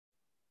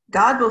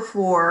God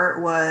before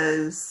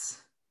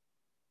was,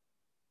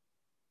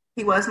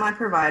 he was my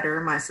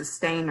provider, my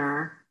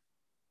sustainer,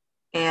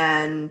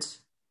 and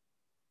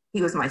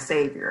he was my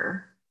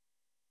savior.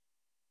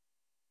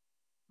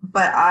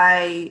 But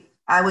I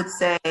would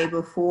say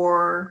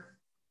before,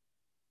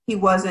 he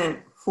wasn't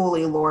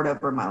fully Lord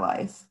over my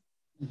life.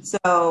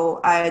 So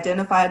I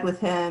identified with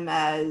him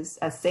as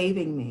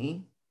saving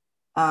me.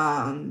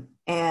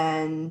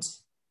 And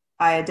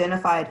I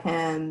identified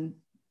him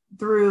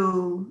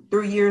through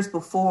years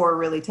before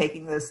really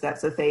taking those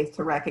steps of faith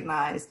to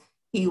recognize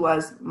he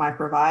was my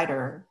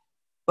provider.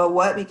 But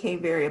what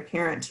became very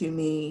apparent to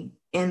me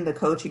in the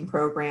coaching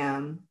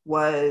program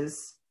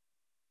was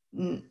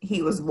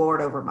he was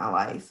Lord over my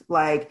life.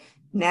 Like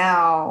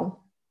now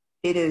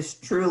it is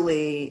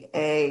truly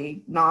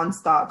a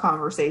nonstop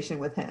conversation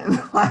with him.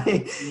 Like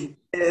it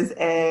is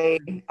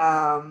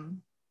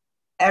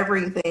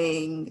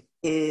everything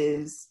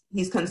is,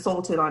 he's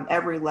consulted on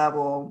every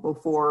level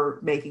before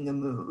making a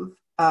move.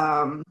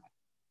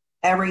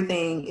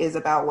 Everything is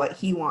about what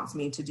he wants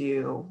me to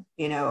do.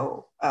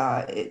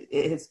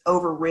 It has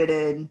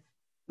overridden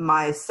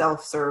my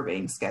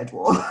self-serving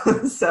schedule.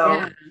 So,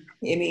 yeah.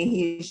 I mean,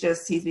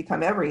 he's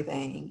become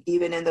everything,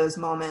 even in those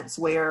moments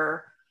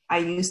where I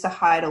used to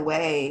hide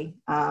away,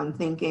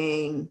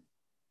 thinking,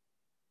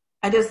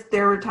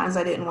 there were times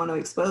I didn't want to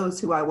expose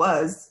who I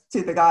was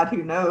to the God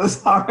who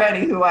knows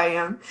already who I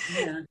am.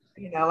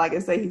 Yeah. Like I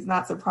say, he's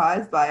not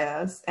surprised by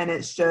us. And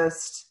it's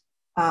just,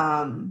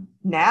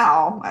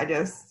 now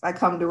I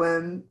come to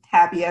him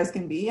happy as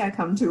can be. I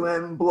come to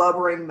him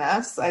blubbering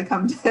mess. I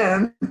come to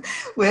him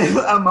with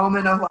a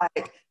moment of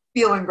like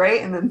feeling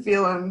great and then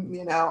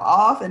feeling,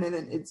 off. And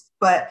then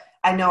but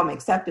I know I'm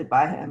accepted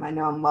by him. I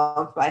know I'm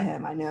loved by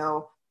him. I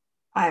know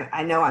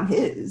I'm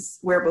his,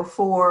 where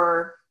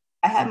before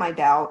I had my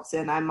doubts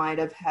and I might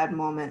have had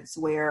moments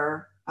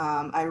where,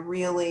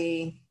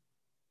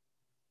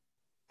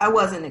 I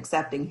wasn't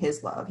accepting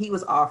his love. He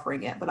was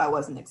offering it, but I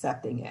wasn't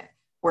accepting it.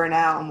 Where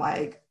now I'm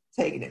like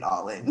taking it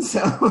all in. So